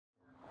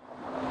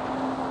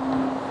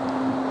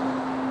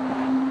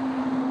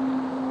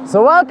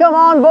So welcome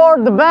on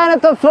board the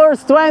BENETEAU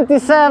First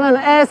 27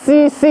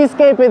 SE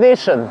Seascape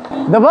Edition.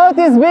 The boat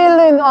is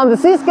building on the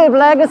Seascape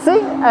legacy,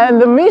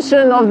 and the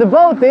mission of the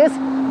boat is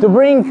to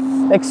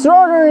bring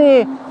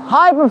extraordinary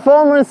high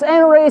performance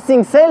and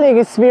racing sailing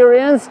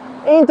experience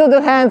into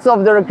the hands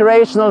of the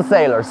recreational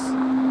sailors.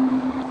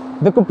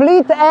 The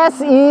complete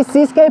SE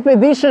Seascape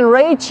Edition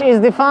range is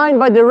defined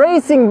by the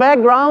racing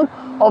background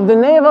of the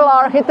naval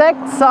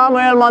architect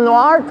Samuel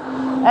Manoir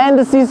and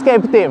the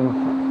Seascape team.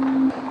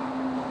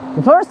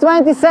 The First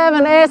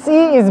 27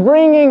 SE is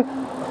bringing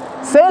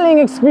sailing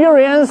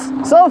experience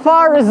so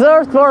far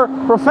reserved for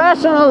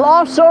professional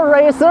offshore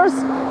racers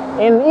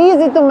in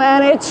easy to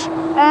manage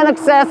and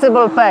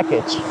accessible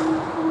package.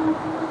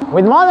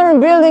 With modern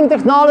building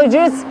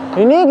technologies,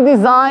 unique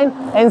design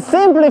and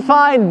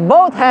simplified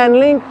boat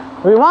handling,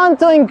 we want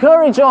to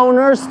encourage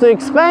owners to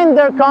expand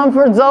their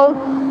comfort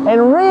zone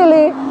and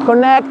really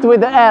connect with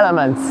the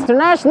elements. The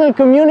international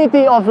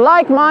community of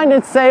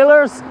like-minded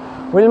sailors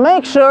will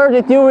make sure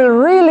that you will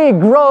really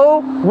grow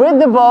with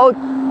the boat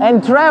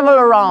and travel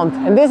around.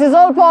 And this is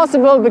all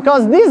possible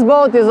because this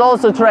boat is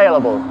also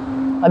trailable.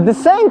 At the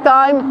same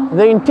time,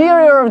 the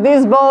interior of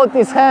this boat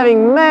is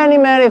having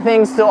many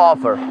things to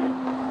offer.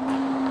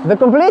 The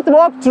complete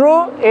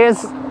walkthrough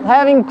is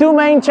having two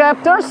main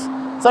chapters.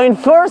 So in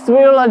first we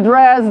will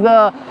address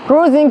the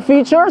cruising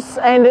features,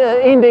 and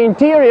in the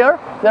interior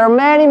there are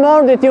many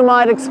more that you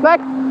might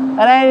expect. And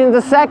then in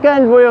the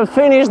second we will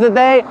finish the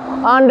day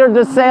under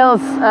the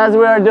sails as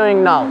we are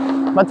doing now.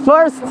 But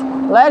first,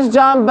 let's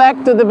jump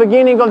back to the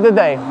beginning of the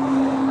day.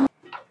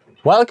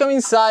 Welcome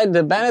inside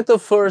the BENETEAU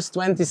First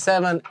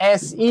 27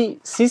 SE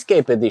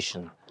Seascape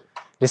Edition.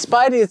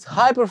 Despite its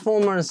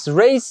high-performance,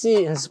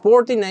 racy and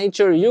sporty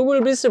nature, you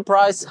will be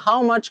surprised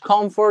how much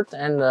comfort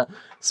and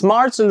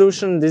smart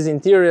solution this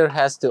interior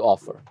has to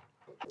offer.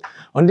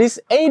 On this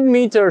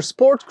 8-meter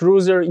sport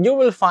cruiser, you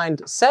will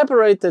find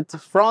separated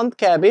front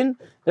cabin,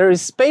 there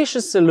is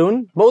spacious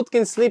saloon, boat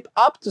can sleep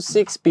up to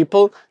 6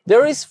 people,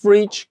 there is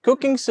fridge,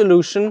 cooking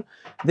solution,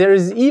 there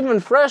is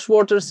even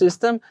freshwater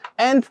system,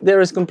 and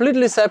there is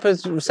completely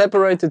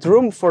separated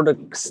room for the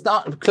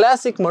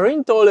classic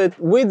marine toilet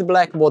with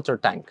black water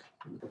tank.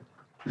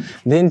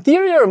 The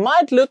interior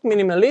might look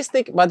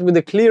minimalistic, but with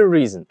a clear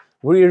reason.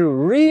 We're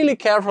really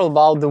careful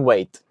about the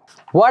weight.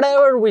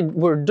 Whatever we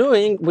were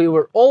doing, we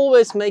were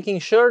always making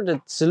sure that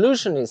the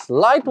solution is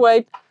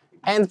lightweight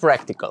and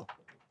practical.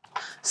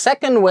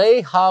 Second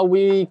way how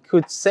we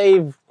could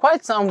save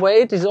quite some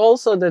weight is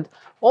also that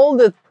all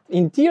the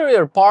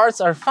interior parts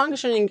are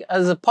functioning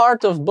as a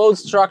part of boat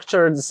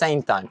structure at the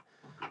same time.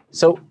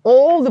 So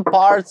all the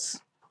parts,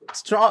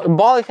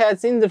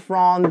 bulkheads in the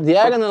front,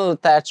 diagonal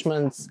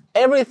attachments,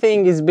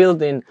 everything is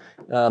built in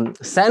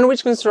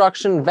sandwich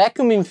construction,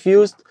 vacuum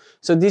infused.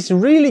 So this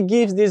really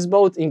gives this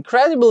boat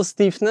incredible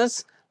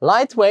stiffness,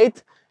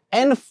 lightweight,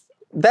 and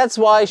that's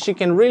why she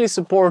can really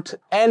support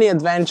any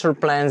adventure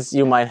plans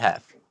you might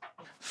have.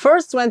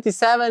 First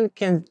 27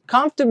 can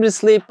comfortably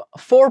sleep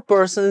 4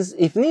 persons,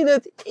 if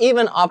needed,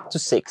 even up to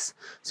 6.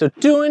 So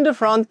 2 in the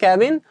front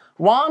cabin,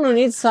 1 on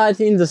each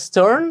side in the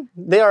stern.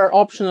 There are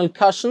optional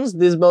cushions,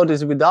 this boat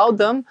is without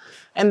them.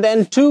 And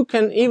then 2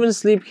 can even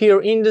sleep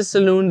here in the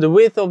saloon. The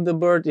width of the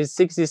berth is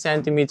 60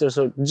 centimeters,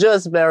 so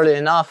just barely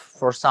enough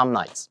for some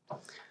nights.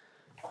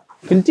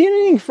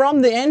 Continuing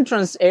from the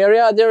entrance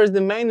area, there is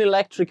the main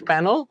electric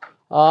panel.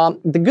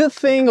 The good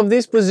thing of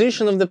this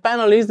position of the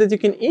panel is that you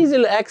can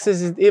easily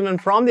access it even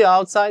from the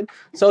outside.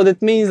 So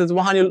that means that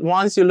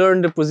once you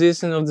learn the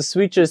position of the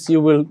switches, you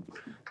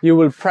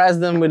will press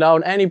them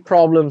without any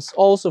problems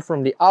also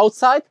from the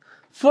outside.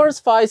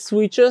 First 5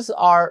 switches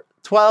are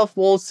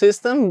 12-volt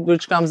system,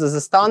 which comes as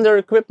a standard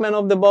equipment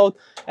of the boat,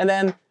 and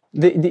then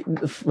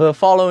the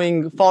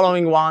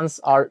following ones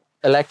are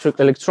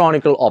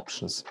electronical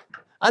options.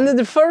 Under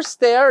the first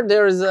stair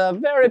there is a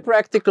very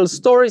practical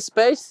storage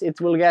space. It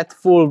will get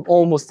full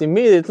almost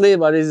immediately,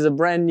 but it is a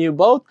brand new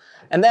boat.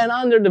 And then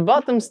under the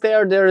bottom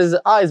stair there is an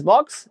ice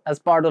box as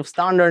part of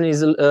standard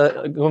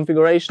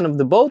configuration of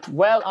the boat,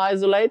 well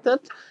isolated,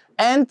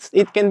 and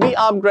it can be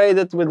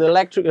upgraded with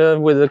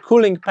with a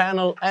cooling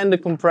panel and a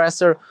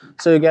compressor,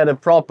 so you get a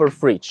proper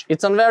fridge.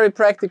 It's on very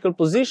practical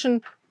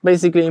position,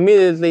 basically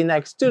immediately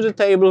next to the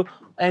table,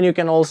 and you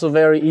can also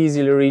very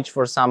easily reach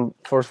for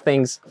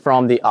things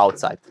from the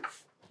outside.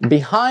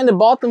 Behind the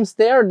bottom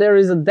stair there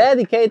is a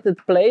dedicated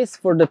place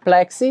for the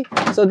plexi.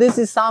 So this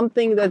is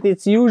something that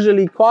it's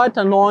usually quite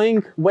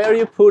annoying where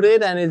you put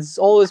it, and it's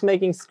always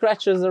making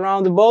scratches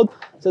around the boat.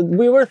 So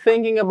we were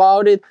thinking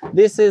about it.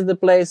 This is the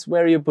place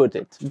where you put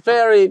it.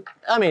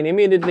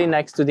 Immediately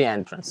next to the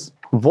entrance.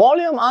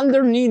 Volume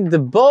underneath the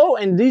bow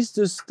and these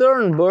 2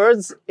 stern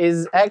berths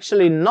is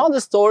actually not a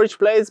storage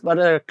place, but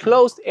are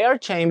closed air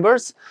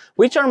chambers,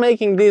 which are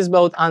making this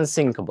boat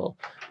unsinkable.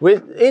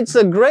 It's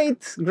a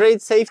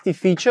great safety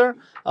feature,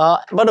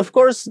 but of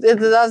course it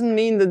doesn't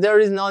mean that there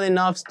is not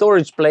enough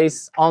storage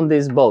place on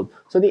this boat.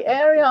 So the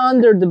area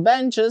under the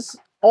benches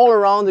all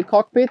around the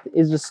cockpit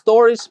is the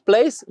storage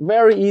place,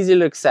 very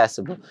easily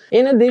accessible.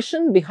 In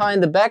addition,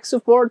 behind the back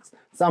supports,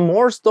 some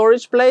more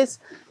storage place,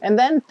 and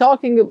then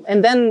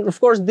of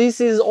course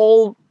this is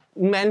all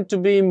meant to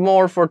be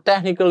more for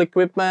technical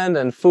equipment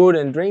and food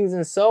and drinks,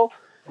 and so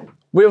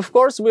we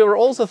were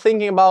also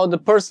thinking about the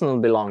personal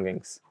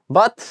belongings,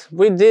 but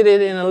we did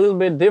it in a little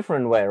bit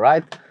different way,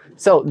 right?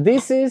 So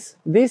these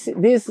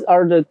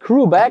are the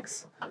crew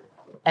bags,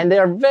 and they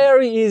are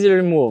very easily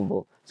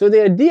removable. So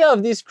the idea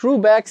of these crew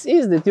bags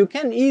is that you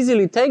can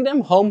easily take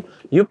them home,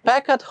 you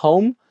pack at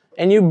home,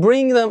 and you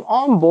bring them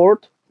on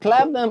board,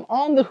 clap them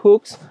on the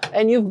hooks,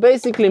 and you've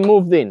basically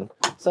moved in.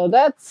 So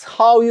that's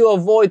how you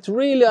avoid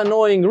really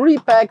annoying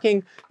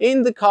repacking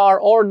in the car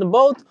or the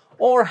boat,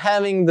 or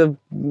having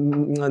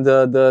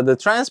the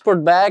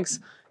transport bags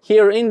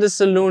here in the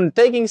saloon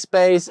taking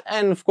space,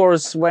 and of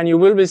course when you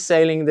will be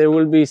sailing they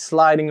will be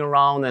sliding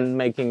around and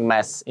making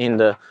mess in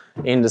the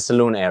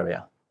saloon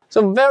area.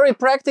 So very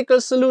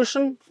practical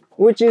solution,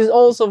 which is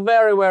also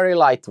very, very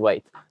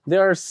lightweight.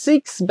 There are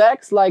 6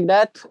 bags like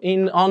that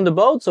on the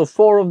boat, so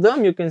 4 of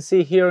them you can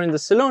see here in the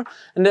saloon,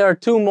 and there are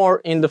 2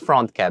 more in the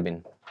front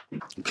cabin.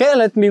 Okay,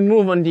 let me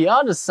move on the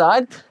other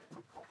side.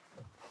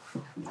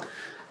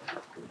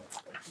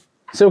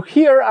 So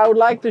here I would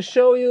like to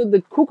show you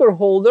the cooker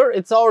holder.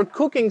 It's our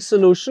cooking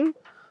solution,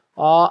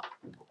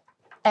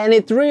 and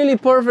it really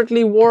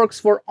perfectly works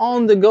for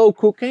on-the-go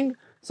cooking.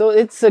 So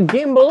it's a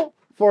gimbal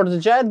for the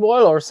jet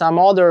boil or some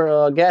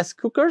other gas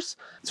cookers.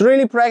 It's a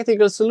really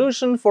practical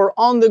solution for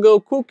on-the-go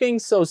cooking,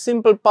 so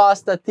simple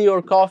pasta, tea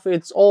or coffee,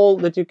 it's all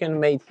that you can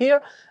make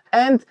here.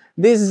 And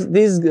this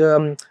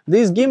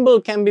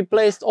gimbal can be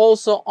placed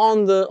also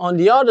on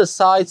the other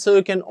side, so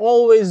you can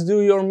always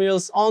do your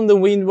meals on the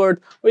windward,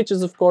 which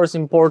is of course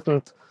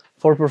important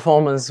for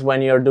performance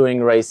when you're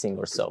doing racing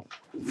or so.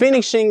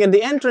 Finishing in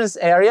the entrance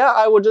area,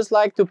 I would just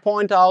like to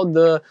point out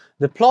the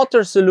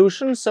plotter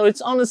solution. So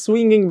it's on a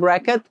swinging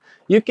bracket.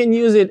 You can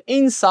use it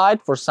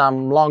inside for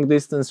some long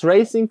distance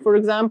racing, for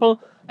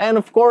example. And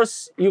of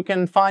course, you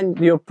can find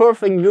your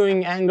perfect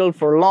viewing angle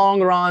for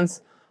long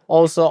runs,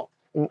 also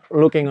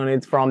looking on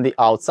it from the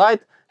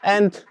outside,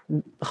 and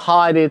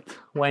hide it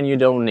when you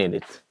don't need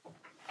it.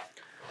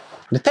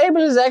 The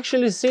table is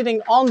actually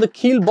sitting on the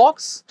keel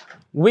box,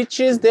 which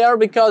is there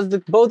because the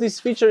boat is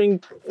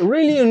featuring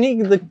really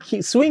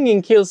unique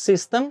swinging keel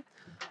system,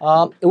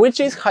 which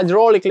is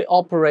hydraulically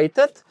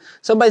operated.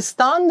 So by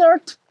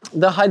standard,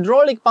 the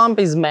hydraulic pump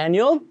is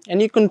manual,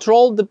 and you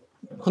control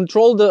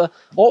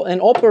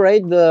and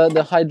operate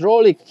the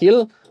hydraulic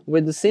keel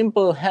with the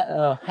simple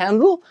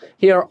handle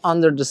here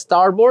under the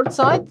starboard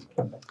side.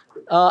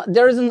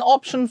 There is an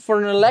option for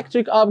an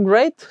electric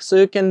upgrade, so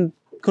you can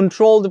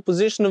control the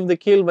position of the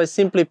keel by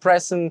simply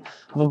pressing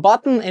the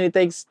button, and it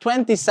takes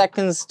 20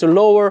 seconds to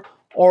lower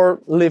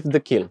or lift the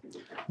keel.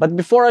 But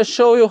before I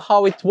show you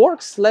how it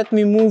works, let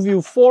me move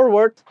you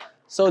forward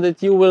so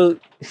that you will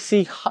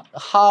see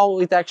how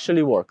it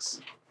actually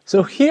works.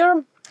 So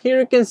here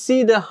you can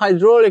see the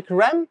hydraulic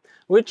ram,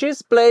 which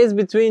is placed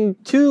between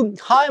 2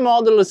 high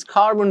modulus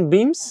carbon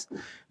beams.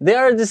 They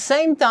are at the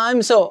same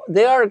time, so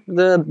they are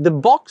the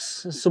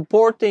box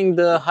supporting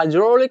the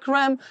hydraulic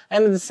ram,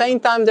 and at the same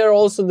time they're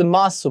also the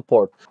mast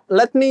support.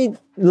 Let me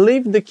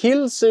lift the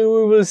keel so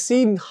we will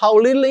see how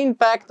little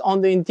impact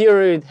on the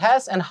interior it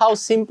has and how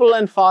simple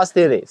and fast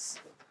it is.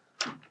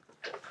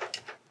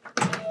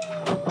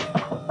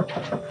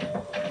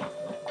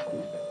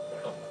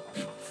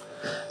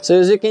 So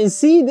as you can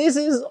see, this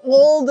is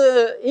all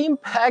the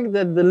impact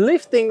that the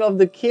lifting of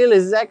the keel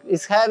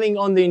is having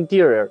on the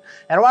interior.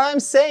 And why I'm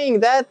saying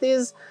that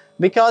is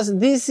because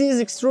this is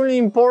extremely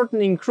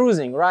important in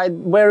cruising, right?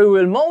 Where you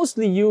will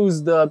mostly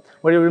use the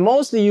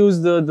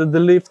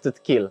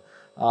lifted keel,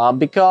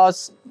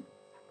 because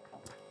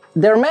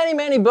there are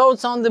many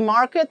boats on the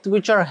market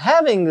which are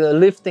having a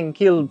lifting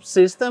keel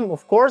system,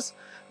 of course,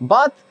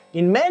 but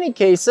in many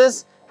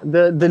cases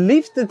the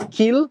lifted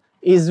keel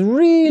is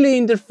really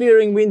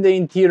interfering with the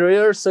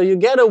interior, so you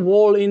get a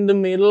wall in the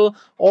middle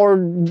or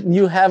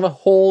you have a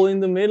hole in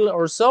the middle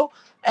or so,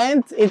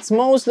 and it's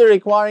mostly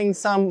requiring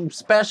some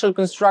special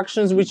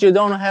constructions which you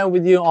don't have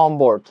with you on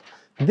board.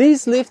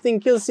 This lifting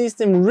keel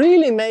system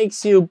really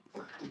makes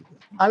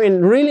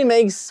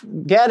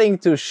getting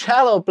to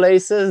shallow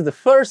places, the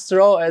first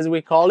row as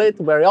we call it,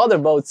 where other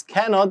boats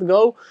cannot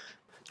go.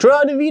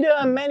 Throughout the video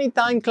I'm many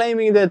times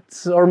claiming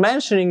that or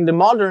mentioning the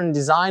modern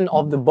design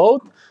of the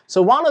boat.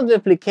 So one of the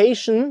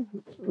applications,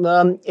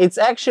 it's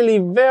actually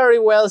very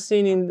well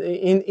seen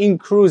in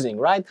cruising,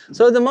 right?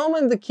 So at the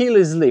moment the keel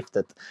is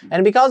lifted,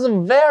 and because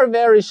of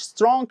very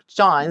strong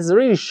chines,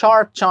 really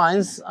sharp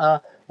chines,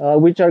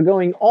 which are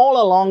going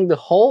all along the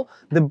hull,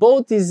 the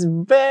boat is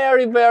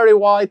very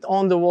wide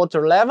on the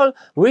water level,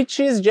 which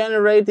is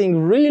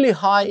generating really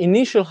high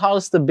initial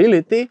hull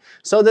stability.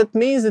 So that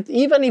means that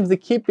even if the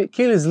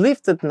keel is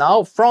lifted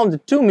now from the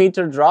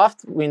 2-meter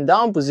draft wind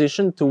down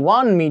position to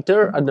 1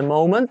 meter at the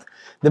moment,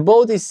 the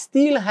boat is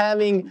still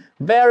having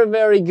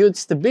very good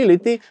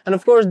stability. And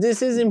of course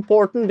this is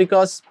important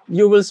because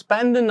you will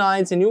spend the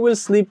nights and you will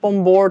sleep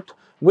on board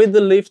with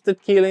the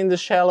lifted keel in the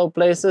shallow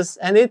places,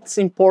 and it's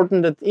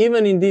important that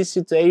even in this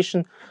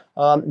situation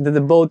that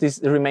the boat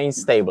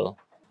remains stable.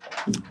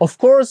 Of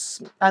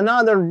course,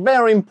 another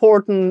very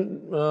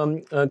important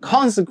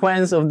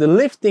consequence of the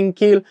lifting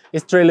keel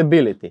is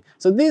trailability.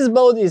 So this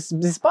boat is,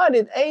 despite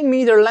its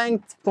 8-meter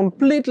length,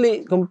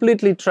 completely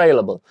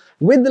trailable.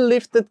 With the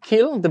lifted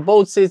keel, the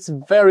boat sits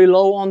very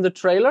low on the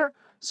trailer,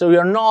 so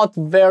you're not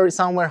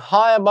somewhere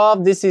high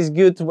above. This is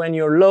good when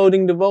you're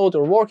loading the boat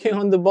or working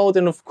on the boat,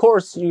 and of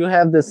course you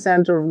have the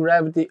center of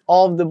gravity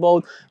of the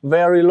boat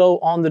very low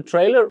on the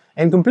trailer.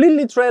 And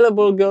completely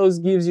trailable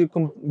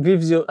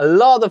gives you a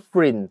lot of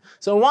freedom.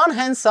 So on one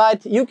hand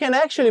side, you can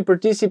actually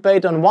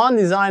participate on one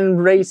design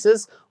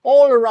races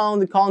all around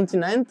the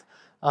continent.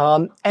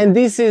 And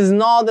this is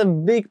not a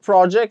big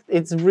project.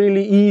 It's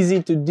really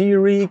easy to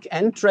de-rig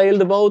and trail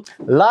the boat.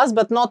 Last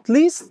but not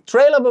least,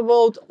 trailable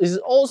boat is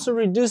also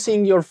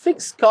reducing your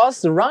fixed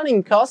costs, the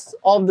running costs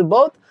of the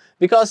boat,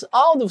 because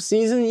out of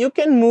season you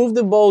can move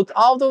the boat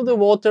out of the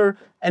water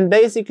and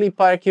basically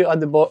park you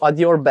at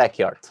your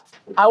backyard.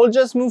 I will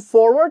just move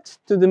forward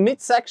to the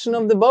midsection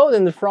of the boat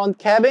in the front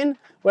cabin,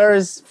 where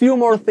there's few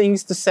more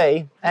things to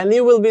say, and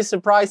you will be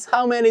surprised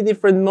how many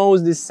different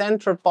modes this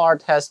central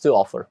part has to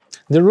offer.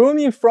 The room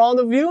in front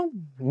of you,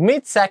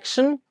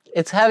 midsection,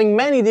 it's having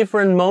many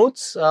different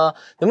modes. The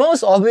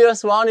most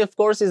obvious one, of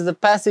course, is the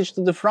passage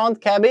to the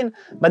front cabin,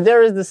 but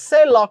there is the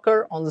sail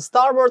locker on the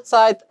starboard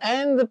side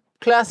and the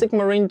classic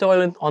marine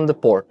toilet on the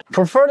port.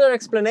 For further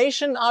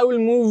explanation, I will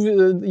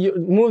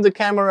move the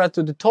camera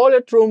to the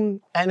toilet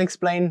room and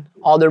explain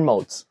other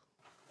modes.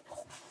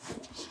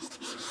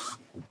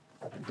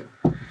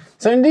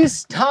 So in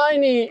this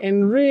tiny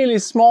and really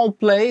small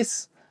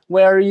place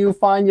where you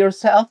find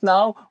yourself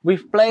now,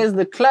 we've placed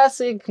the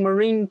classic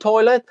marine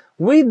toilet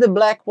with the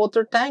black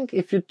water tank.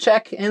 If you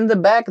check in the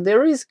back,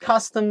 there is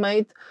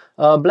custom-made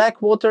black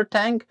water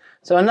tank.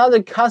 So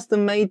another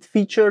custom-made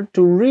feature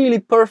to really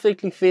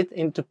perfectly fit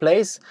into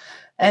place.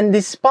 And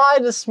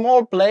despite the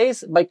small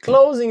place, by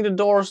closing the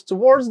doors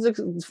towards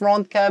the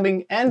front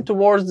cabin and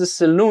towards the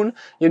saloon,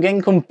 you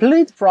gain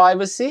complete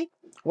privacy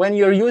when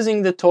you're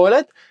using the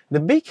toilet. The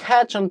big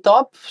hatch on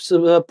top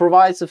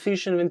provides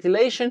sufficient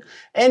ventilation,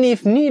 and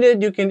if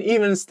needed you can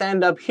even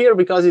stand up here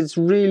because it's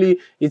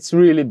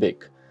really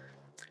big.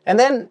 And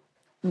then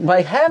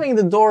by having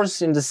the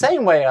doors in the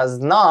same way as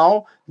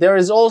now, there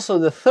is also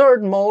the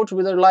third mode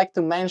which I'd like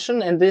to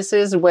mention, and this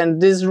is when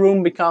this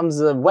room becomes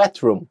a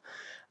wet room.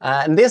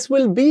 And this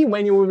will be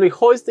when you will be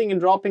hoisting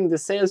and dropping the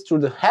sails through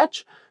the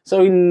hatch.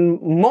 So in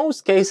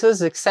most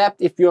cases,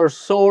 except if you're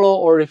solo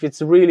or if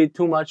it's really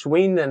too much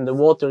wind and the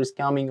water is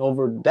coming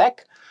over the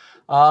deck.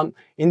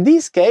 In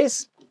this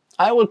case,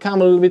 I will come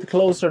a little bit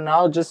closer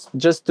now just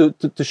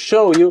to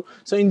show you.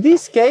 So in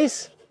this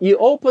case, you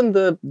open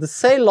the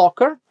sail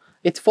locker,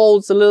 it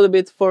folds a little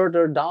bit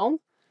further down,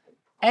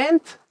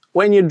 and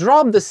when you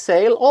drop the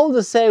sail, all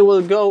the sail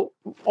will go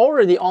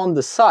already on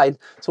the side.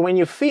 So when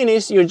you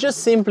finish, you just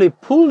simply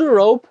pull the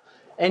rope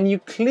and you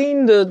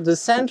clean the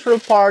central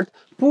part,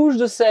 push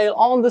the sail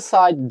on the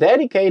side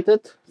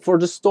dedicated for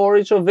the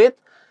storage of it,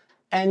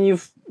 and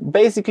you've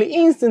basically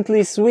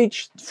instantly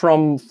switched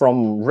from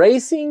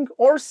racing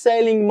or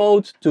sailing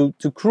mode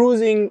to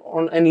cruising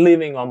and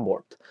living on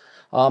board.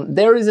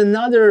 There is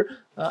another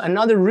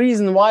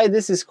reason why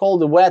this is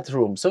called the wet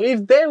room. So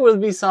if there will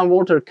be some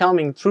water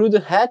coming through the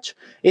hatch,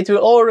 it will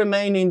all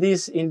remain in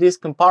this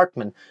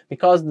compartment,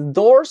 because the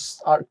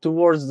doors are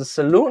towards the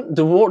saloon.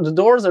 The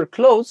doors are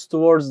closed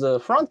towards the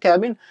front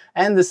cabin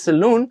and the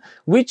saloon,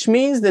 which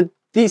means that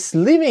this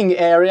living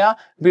area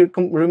will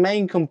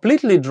remain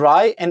completely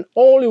dry, and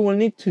all you will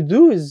need to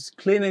do is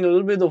cleaning a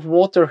little bit of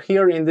water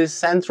here in this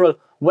central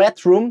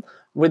wet room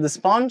with a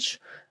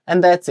sponge,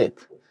 and that's it.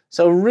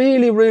 So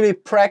really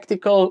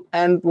practical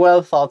and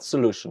well thought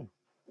solution.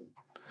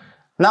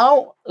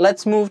 Now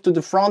let's move to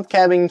the front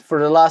cabin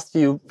for the last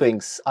few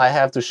things I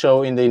have to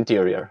show in the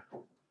interior.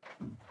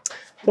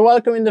 So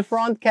welcome in the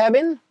front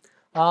cabin.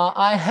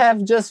 I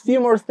have just a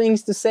few more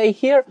things to say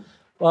here.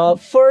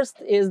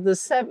 First is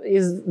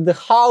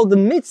how the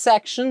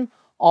midsection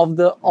of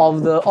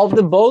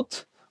the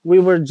boat we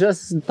were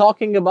just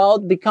talking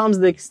about becomes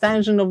the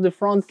extension of the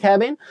front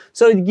cabin.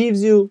 So it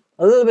gives you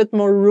a little bit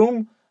more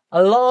room,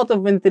 a lot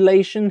of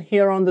ventilation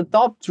here on the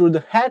top through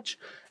the hatch,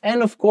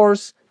 and of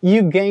course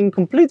you gain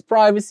complete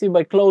privacy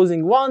by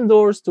closing one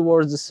door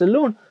towards the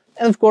saloon,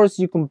 and of course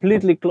you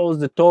completely close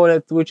the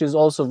toilet, which is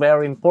also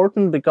very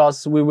important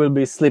because we will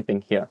be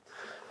sleeping here.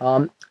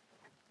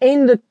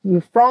 In the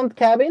front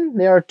cabin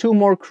there are two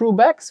more crew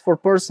bags for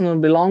personal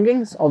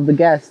belongings of the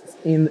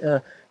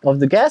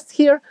guests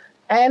here,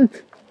 and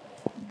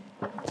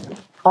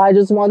I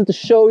just want to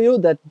show you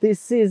that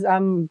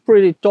I'm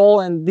pretty tall,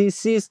 and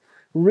this is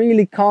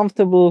really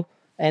comfortable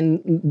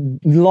and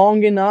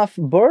long enough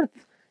berth.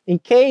 In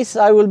case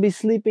I will be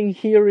sleeping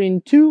here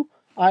in two,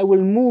 I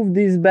will move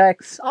these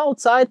bags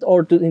outside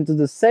or into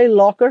the sail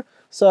locker,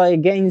 so I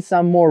gain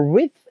some more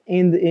width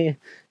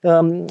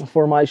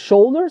for my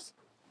shoulders.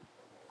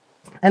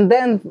 And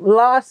then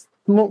last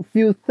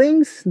few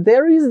things.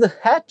 There is the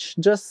hatch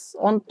just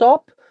on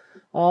top.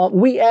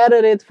 We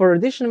added it for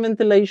additional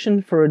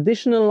ventilation, for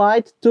additional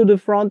light to the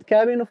front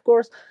cabin, of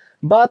course,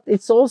 but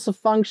it's also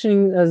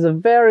functioning as a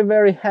very,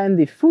 very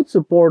handy foot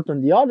support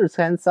on the other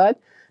hand side,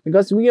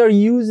 because we are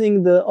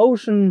using the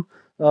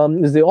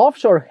the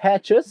offshore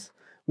hatches,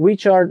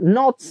 which are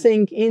not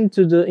sink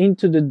into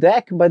the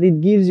deck, but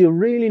it gives you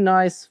really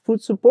nice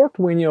foot support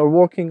when you're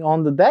working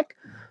on the deck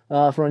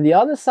from the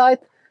other side.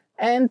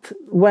 And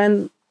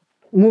when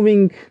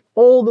moving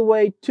all the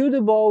way to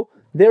the bow,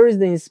 there is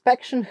the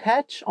inspection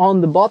hatch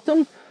on the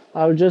bottom.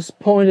 I'll just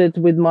point it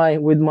with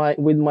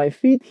my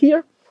feet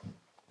here.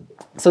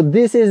 So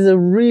this is a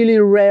really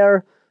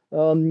rare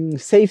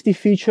safety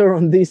feature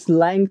on this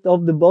length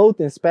of the boat,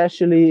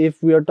 especially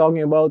if we are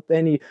talking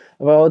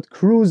about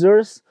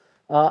cruisers,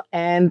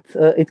 and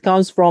it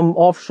comes from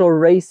offshore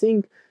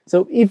racing.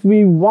 So if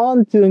we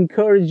want to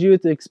encourage you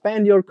to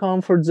expand your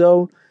comfort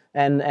zone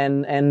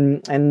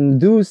and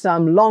do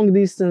some long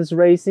distance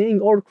racing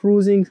or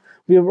cruising,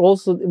 we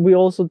also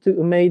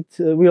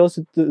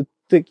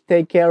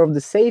take care of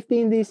the safety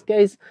in this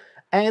case.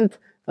 And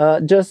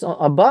just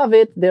above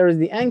it there is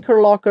the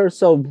anchor locker,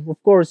 so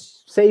of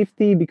course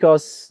safety,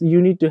 because you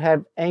need to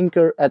have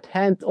anchor at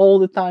hand all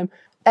the time,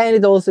 and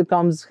it also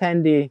comes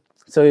handy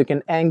so you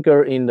can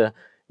anchor in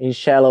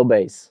shallow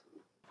bays.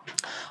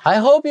 I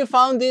hope you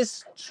found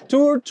this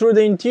tour through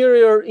the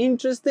interior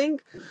interesting.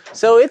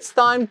 So it's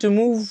time to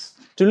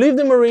leave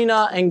the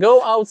marina and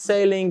go out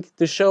sailing,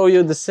 to show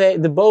you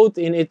the boat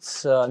in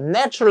its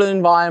natural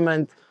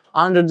environment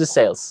under the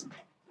sails.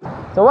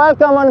 So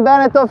welcome on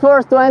BENETEAU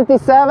First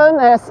 27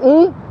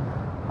 SE.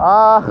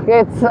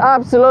 It's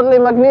absolutely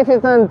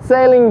magnificent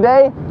sailing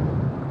day,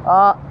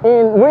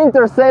 in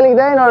winter sailing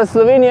day on the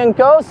Slovenian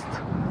coast.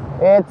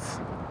 It's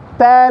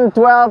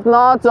 10-12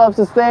 knots of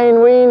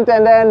sustained wind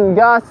and then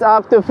gusts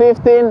up to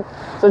 15.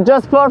 So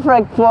just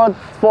perfect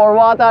for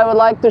what I would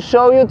like to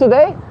show you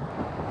today.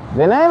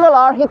 The naval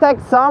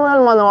architect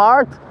Samuel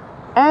Manoart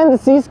and the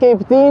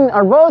seascape team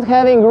are both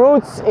having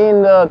roots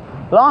in the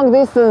long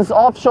distance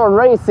offshore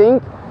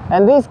racing,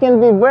 and this can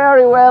be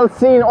very well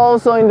seen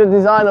also in the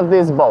design of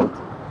this boat.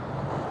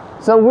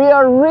 So we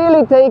are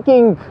really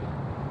taking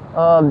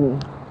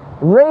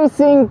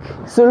racing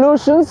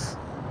solutions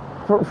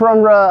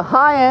from the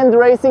high-end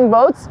racing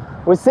boats.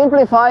 We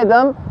simplify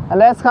them,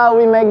 and that's how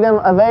we make them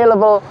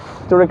available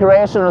to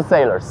recreational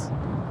sailors.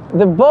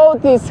 The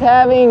boat is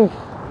having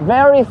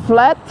very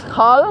flat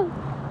hull,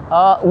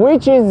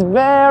 which is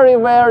very,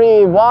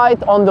 very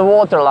wide on the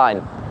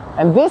waterline.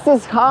 And this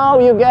is how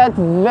you get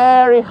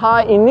very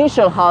high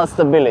initial hull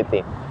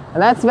stability.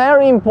 And that's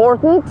very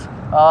important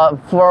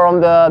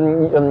from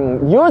the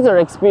user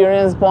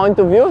experience point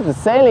of view, the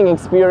sailing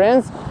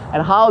experience,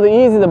 and how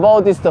easy the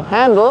boat is to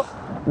handle,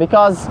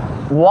 because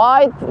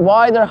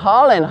wider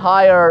hull and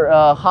higher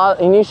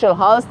initial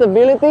hull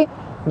stability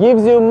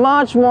gives you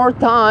much more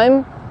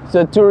time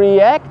to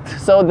react.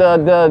 So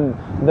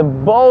the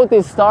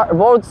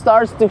boat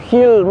starts to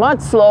heel much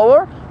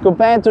slower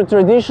compared to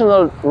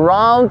traditional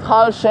round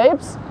hull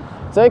shapes.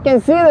 So you can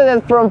see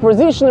that from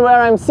position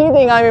where I'm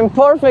sitting, I'm in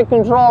perfect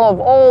control of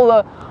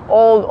all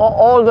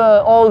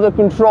the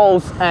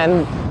controls.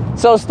 And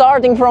so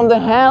starting from the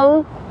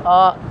helm,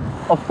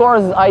 of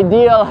course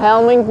ideal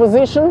helming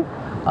position.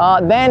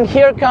 Then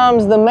here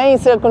comes the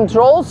mainsail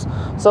controls.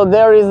 So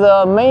there is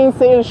a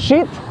mainsail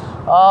sheet,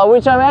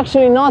 which I'm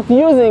actually not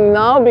using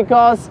now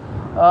because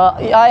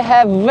I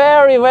have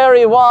very,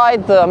 very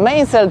wide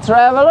mainsail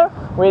traveler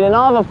with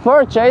enough of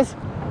purchase.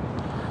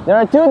 There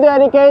are two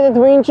dedicated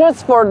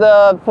winches for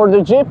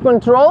the jib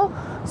control.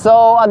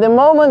 So at the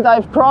moment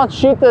I've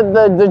cross-sheeted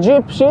the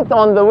jib sheet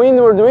on the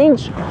windward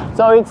winch,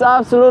 so it's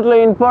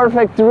absolutely in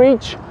perfect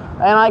reach,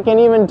 and I can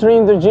even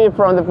trim the jib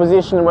from the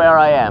position where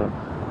I am.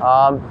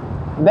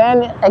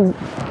 Then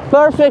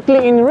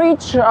perfectly in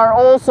reach are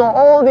also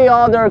all the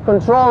other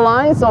control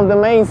lines of the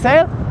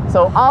mainsail.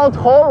 So out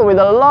haul with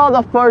a lot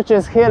of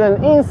purchase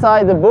hidden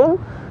inside the boom.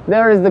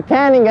 There is the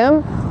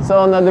Cunningham.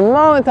 So at the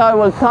moment I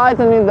will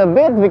tighten it a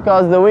bit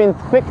because the wind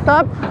picked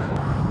up.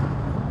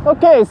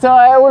 Okay, so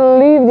I will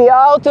leave the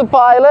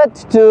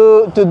autopilot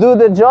to do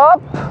the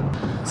job.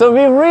 So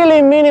we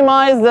really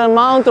minimized the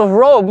amount of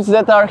ropes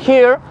that are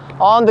here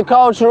on the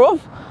couch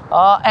roof.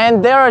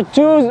 And there are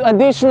two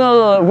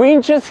additional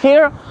winches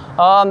here,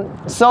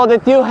 so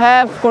that you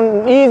have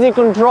easy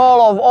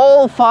control of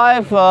all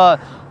 5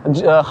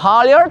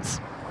 halyards.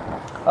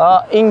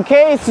 In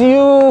case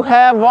you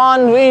have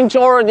one winch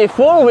already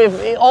full,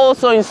 we've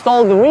also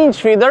installed the winch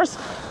feeders.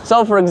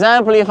 So for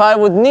example, if I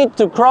would need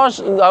to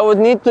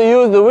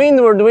use the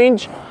windward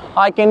winch,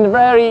 I can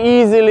very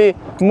easily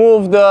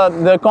move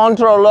the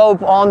control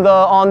lobe on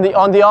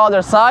the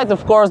other side.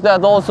 Of course,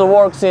 that also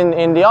works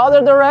in the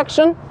other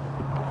direction.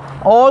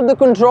 All the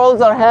controls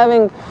are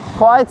having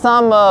quite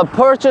some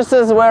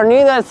purchases where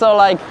needed, so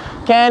like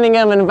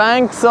Cunningham and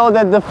Bank, so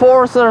that the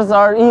forcers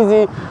are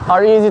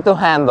easy to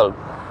handle.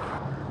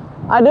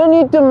 I do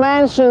need to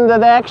mention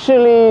that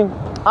actually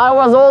I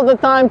was all the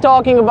time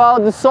talking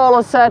about the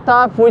solo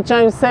setup which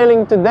I'm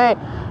sailing today,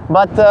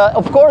 But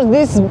of course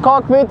this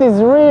cockpit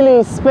is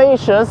really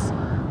spacious,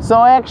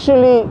 so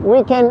actually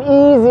we can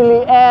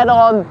easily add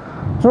on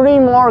 3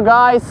 more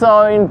guys,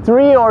 so in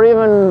 3 or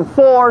even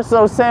 4,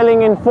 so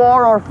sailing in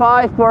 4 or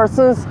 5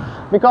 persons,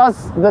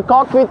 because the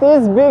cockpit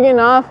is big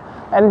enough,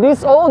 and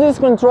all these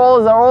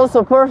controls are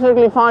also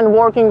perfectly fine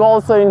working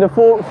also in the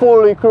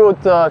fully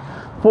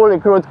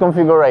crewed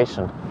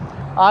configuration.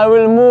 I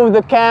will move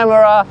the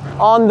camera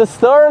on the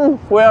stern,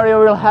 where you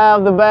will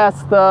have the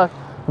best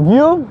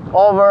view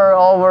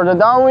over the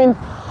downwind.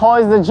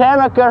 Hoist the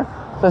gennaker,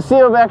 so see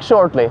you back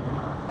shortly.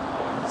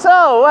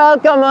 So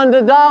welcome on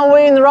the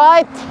downwind,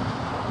 right?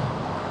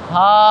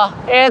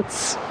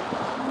 It's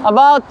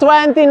about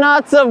 20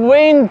 knots of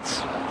wind,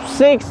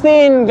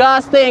 16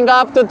 gusting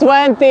up to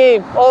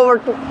 20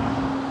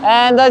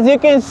 and as you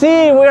can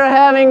see, we're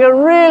having a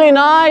really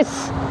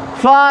nice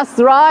fast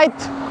ride.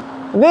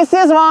 This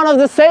is one of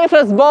the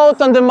safest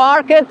boats on the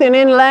market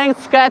in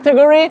length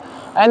category,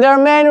 and there are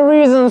many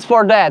reasons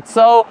for that.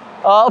 So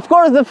of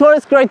course the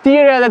first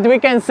criteria that we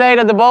can say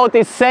that the boat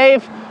is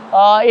safe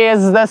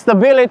is the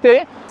stability,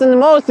 and the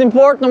most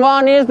important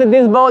one is that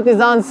this boat is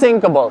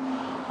unsinkable.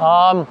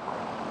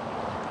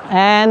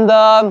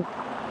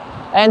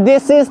 And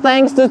this is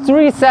thanks to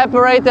 3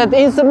 separated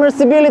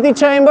insubmersibility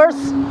chambers,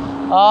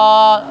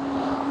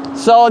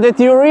 so that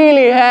you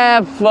really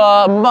have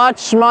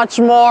much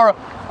more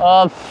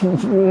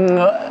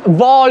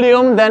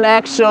volume than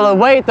actual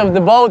weight of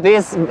the boat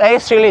is,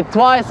 actually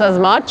twice as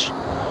much.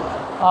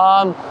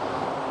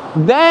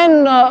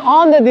 Then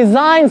on the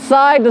design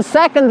side, the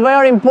second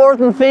very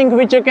important thing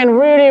which you can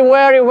really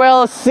very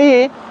well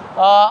see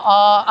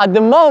at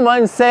the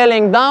moment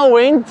sailing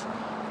downwind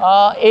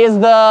is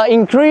the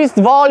increased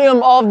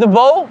volume of the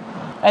bow,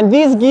 and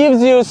this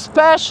gives you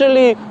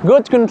especially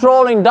good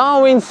control in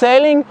downwind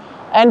sailing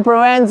and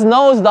prevents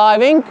nose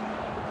diving.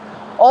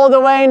 All the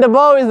way in the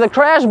bow is the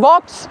crash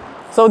box,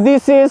 so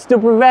this is to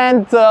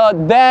prevent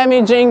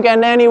damaging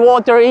and any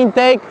water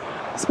intake,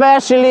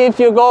 especially if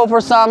you go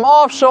for some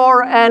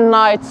offshore and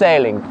night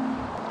sailing.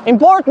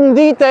 Important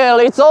detail,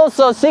 it's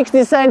also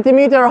 60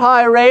 centimeter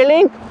high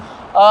railing.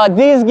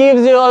 This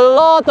gives you a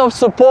lot of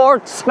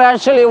support,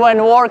 especially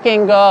when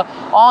working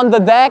on the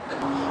deck.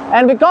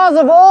 And because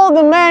of all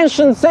the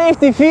mentioned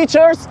safety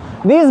features,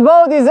 this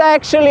boat is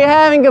actually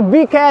having a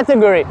B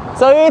category,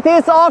 so it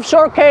is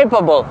offshore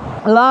capable.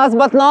 Last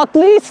but not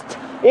least,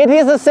 it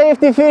is a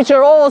safety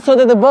feature also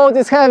that the boat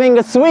is having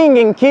a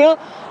swinging keel,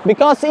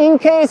 because in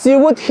case you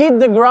would hit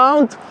the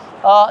ground,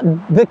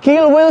 the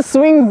keel will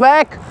swing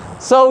back.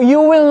 So you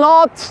will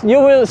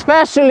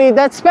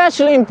that's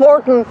especially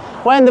important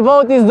when the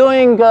boat is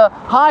doing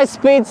high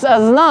speeds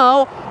as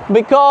now,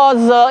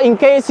 because in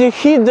case you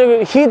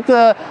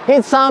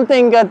hit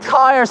something at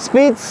higher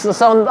speeds,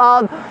 so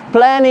without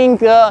planning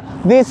the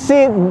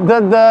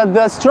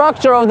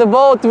structure of the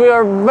boat, we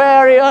are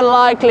very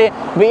unlikely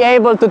be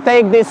able to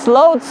take these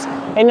loads.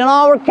 And in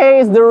our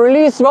case, the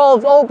release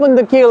valves open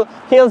the keel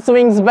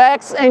swings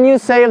back, and you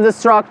save the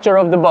structure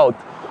of the boat.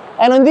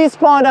 And on this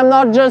point, I'm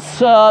not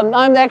just,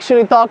 I'm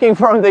actually talking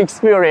from the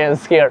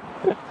experience here.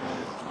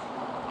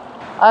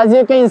 As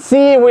you can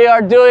see, we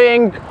are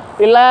doing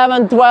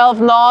 11,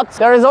 12 knots.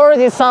 There is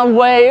already some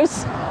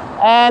waves,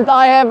 and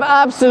I have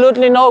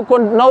absolutely no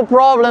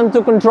problem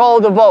to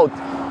control the boat.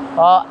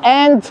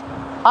 And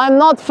I'm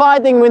not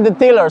fighting with the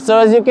tiller. So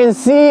as you can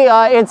see,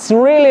 it's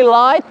really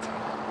light.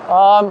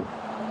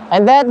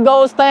 And that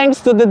goes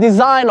thanks to the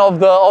design of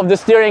the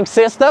steering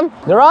system.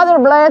 The rudder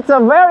blades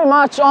are very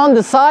much on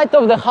the side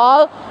of the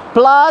hull,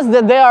 plus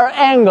that they are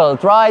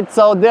angled, right?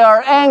 So they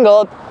are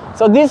angled.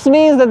 So this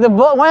means that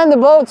when the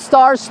boat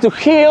starts to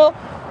heel,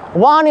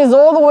 one is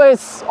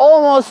always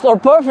almost or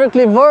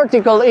perfectly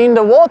vertical in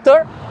the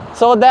water.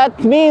 So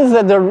that means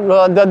that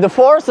the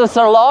forces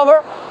are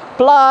lower,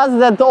 plus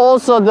that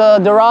also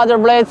the rudder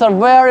blades are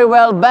very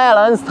well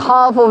balanced.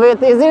 Half of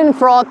it is in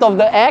front of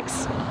the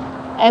X.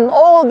 And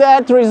all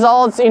that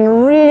results in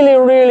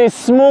really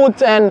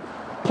smooth and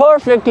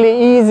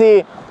perfectly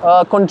easy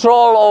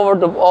control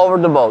over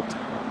the boat.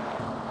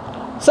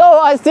 So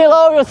I still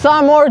owe you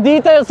some more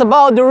details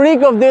about the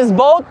rig of this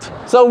boat.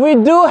 So we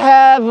do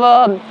have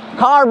a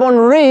carbon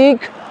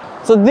rig.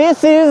 So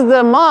this is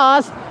the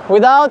mast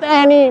without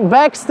any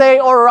backstay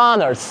or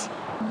runners.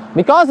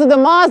 Because of the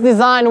mast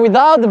design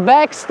without the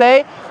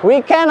backstay,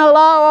 we can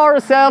allow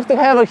ourselves to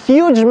have a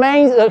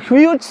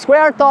huge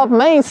square top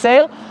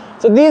mainsail.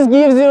 So this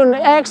gives you an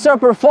extra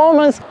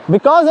performance.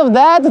 Because of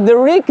that, the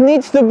rig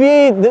needs to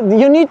be,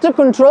 you need to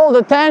control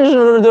the tension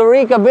of the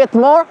rig a bit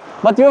more,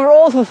 but you're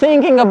also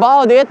thinking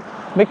about it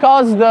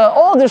because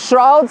all the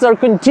shrouds are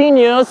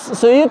continuous,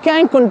 so you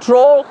can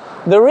control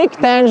the rig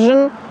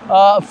tension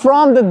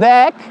from the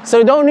deck, so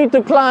you don't need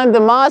to climb the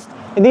mast.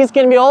 This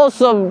can be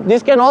also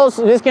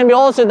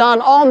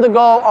done on the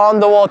go on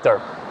the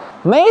water.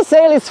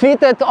 Mainsail is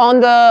fitted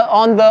on the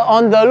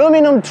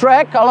aluminum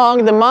track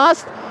along the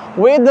mast,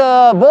 with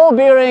the ball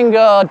bearing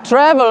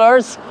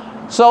travelers,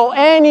 so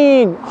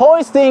any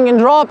hoisting and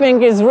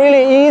dropping is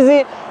really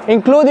easy,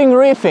 including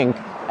reefing.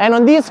 And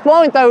on this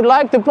point, I would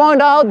like to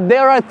point out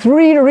there are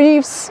 3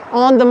 reefs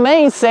on the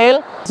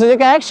mainsail, so you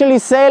can actually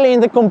sail in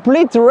the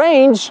complete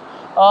range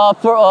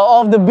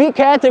of the B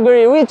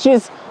category, which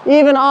is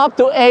even up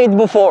to 8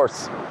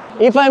 befores.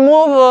 If I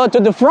move to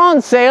the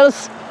front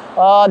sails,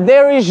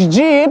 there is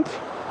jib,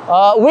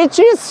 which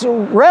is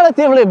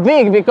relatively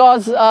big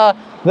because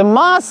the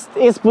mast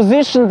is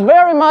positioned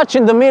very much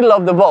in the middle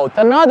of the boat.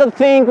 Another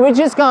thing which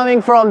is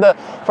coming from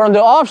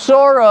the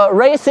offshore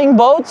racing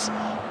boats,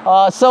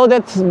 so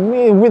that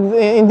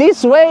in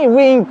this way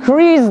we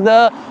increase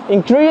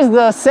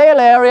the sail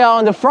area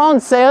on the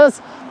front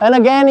sails, and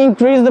again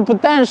increase the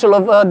potential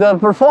of the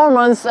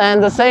performance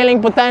and the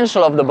sailing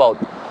potential of the boat.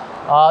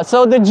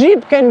 So the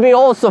jib can be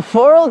also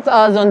furled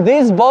as on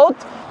this boat.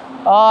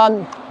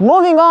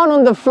 Moving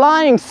on the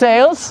flying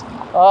sails,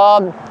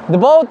 the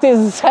boat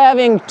is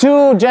having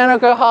 2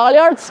 Gennaker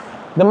halyards,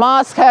 the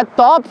masthead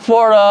top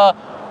for a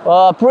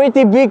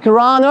pretty big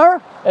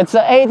runner. It's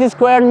an 80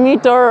 square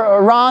meter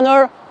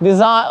runner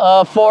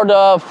designed for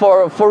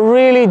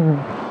really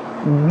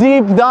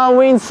deep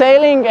downwind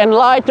sailing and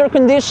lighter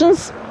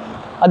conditions.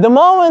 At the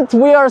moment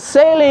we are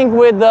sailing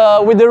with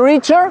the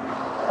Reacher,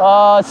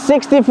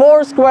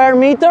 64 square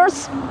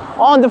meters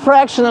on the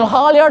fractional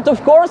halyard,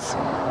 of course.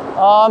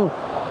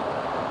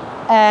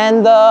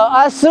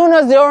 As soon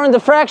as you're on the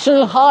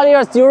fractional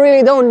halyards, you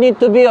really don't need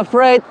to be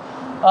afraid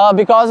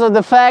because of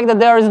the fact that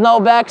there is no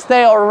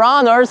backstay or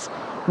runners,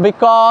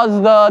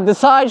 because the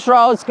side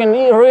shrouds can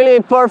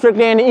really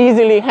perfectly and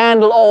easily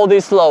handle all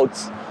these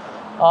loads.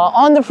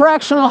 On the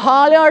fractional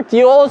halyard,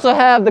 you also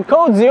have the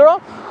Code Zero,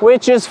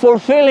 which is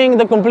fulfilling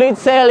the complete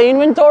sail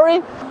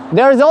inventory.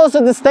 There is also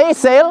the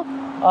staysail.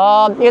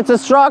 It's a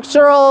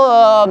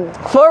structural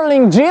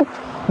furling jib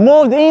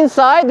moved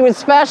inside with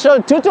special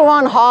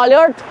 2-to-1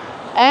 halyard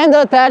and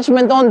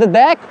attachment on the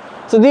deck.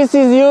 So this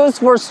is used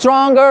for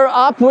stronger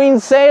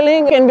upwind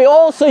sailing, can be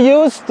also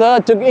used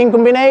in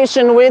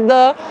combination with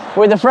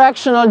the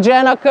fractional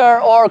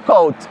Gennaker or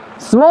coat.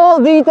 Small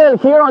detail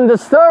here on the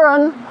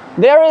stern,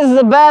 there is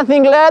the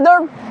bathing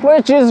ladder,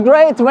 which is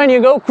great when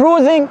you go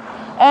cruising,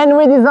 and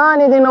we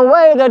design it in a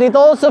way that it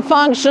also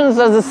functions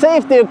as a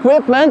safety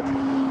equipment,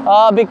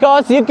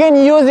 because you can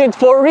use it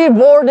for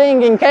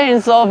reboarding in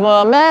case of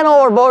man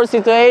overboard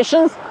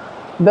situations.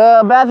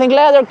 The bathing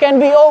ladder can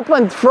be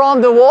opened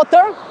from the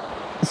water.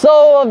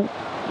 So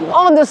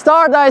on the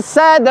start I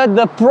said that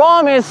the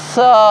promise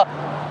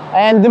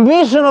and the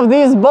mission of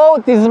this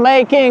boat is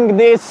making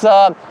this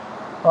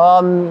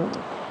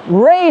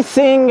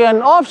racing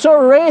and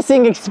offshore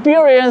racing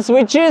experience,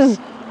 which is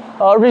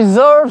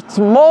reserved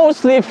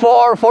mostly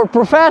for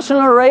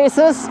professional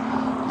races,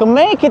 to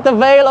make it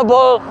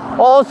available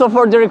also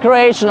for the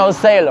recreational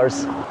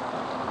sailors.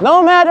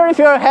 No matter if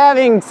you're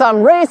having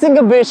some racing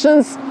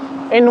ambitions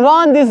in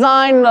one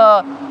design,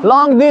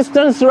 long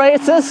distance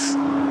races,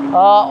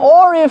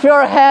 or if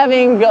you're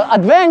having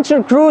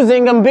adventure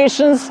cruising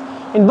ambitions,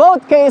 in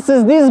both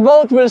cases this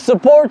boat will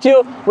support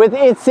you with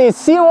its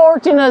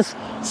seaworthiness,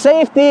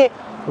 safety,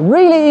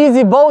 really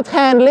easy boat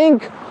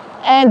handling,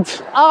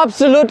 and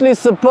absolutely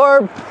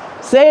superb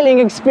sailing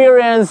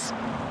experience,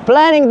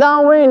 planning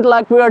downwind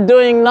like we are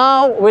doing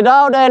now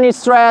without any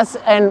stress,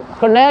 and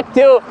connect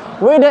you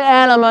with the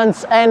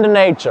elements and the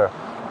nature.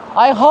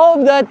 I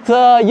hope that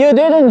you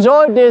did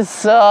enjoy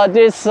this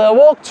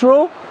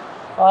walkthrough,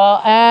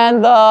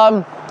 and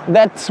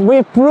that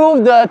we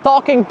proved the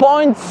talking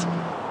points,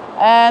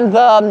 and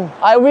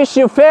I wish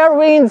you fair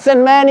winds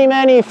and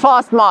many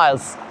fast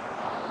miles.